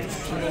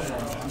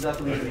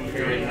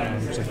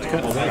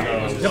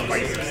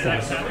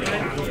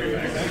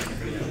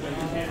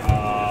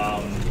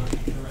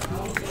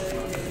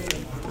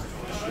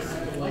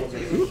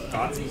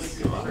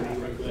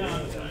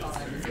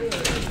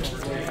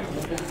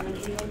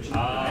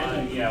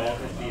 Yeah, well,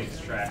 the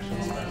extraction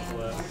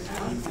specialist.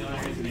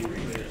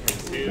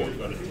 2,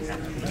 go to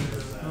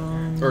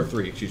 10. Or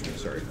 3, excuse me,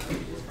 sorry.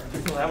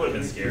 Well, that would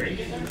have been scary.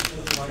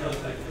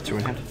 2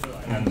 in hand.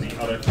 And the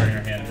other card in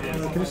your hand is.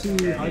 Can I see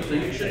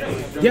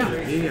Yeah.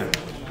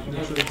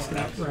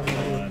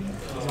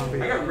 I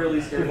got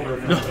really scared.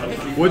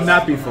 Wouldn't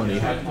that be funny?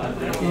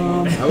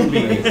 That would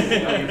be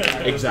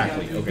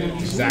exactly. Okay,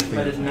 exactly. I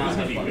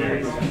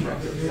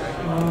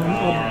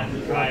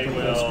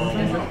will.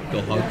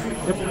 Go hug.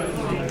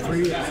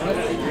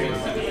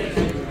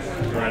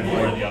 Run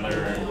for the other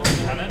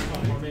tenant.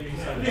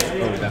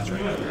 Oh, that's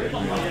right.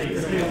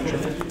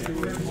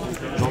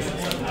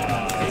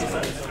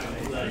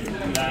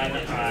 Then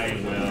I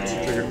will.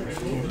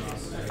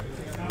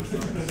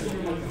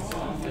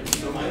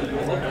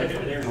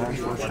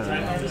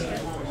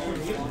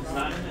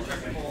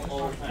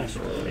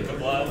 Take a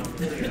blood,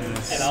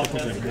 and I'll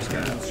put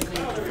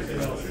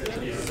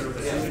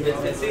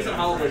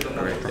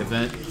Alright,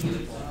 event.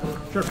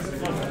 Sure.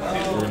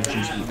 We're going to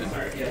choose even.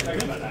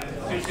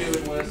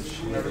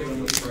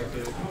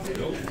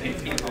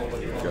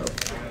 Go.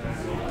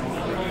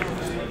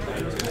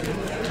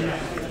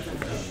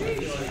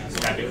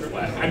 Snapping for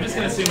black. I'm just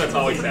going to assume it's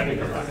always snapping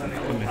for black.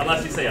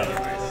 Unless you say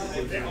otherwise.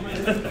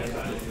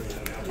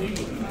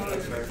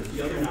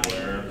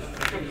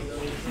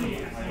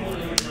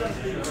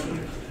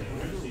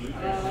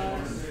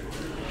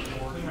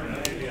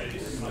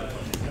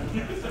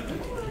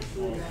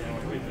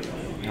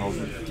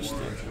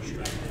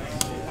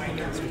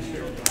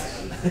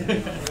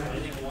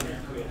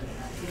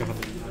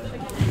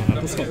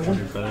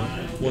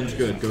 One's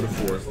good, go to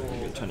 4.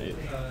 10-8.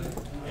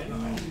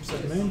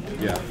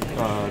 Yeah.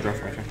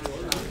 Draft my turn.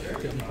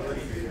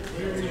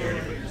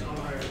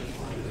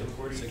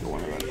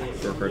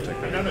 Or card tech.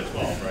 I'm down to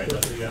 12, right?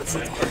 Yes.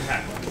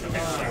 Okay,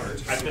 sorry.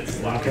 I've been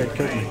sloppy.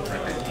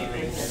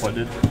 What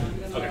did?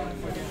 Okay.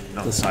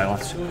 The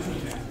silence.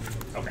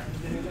 Okay.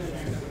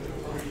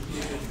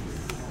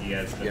 He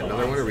has the Yeah,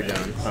 another one, or are we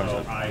down?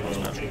 So I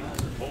will take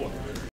 4.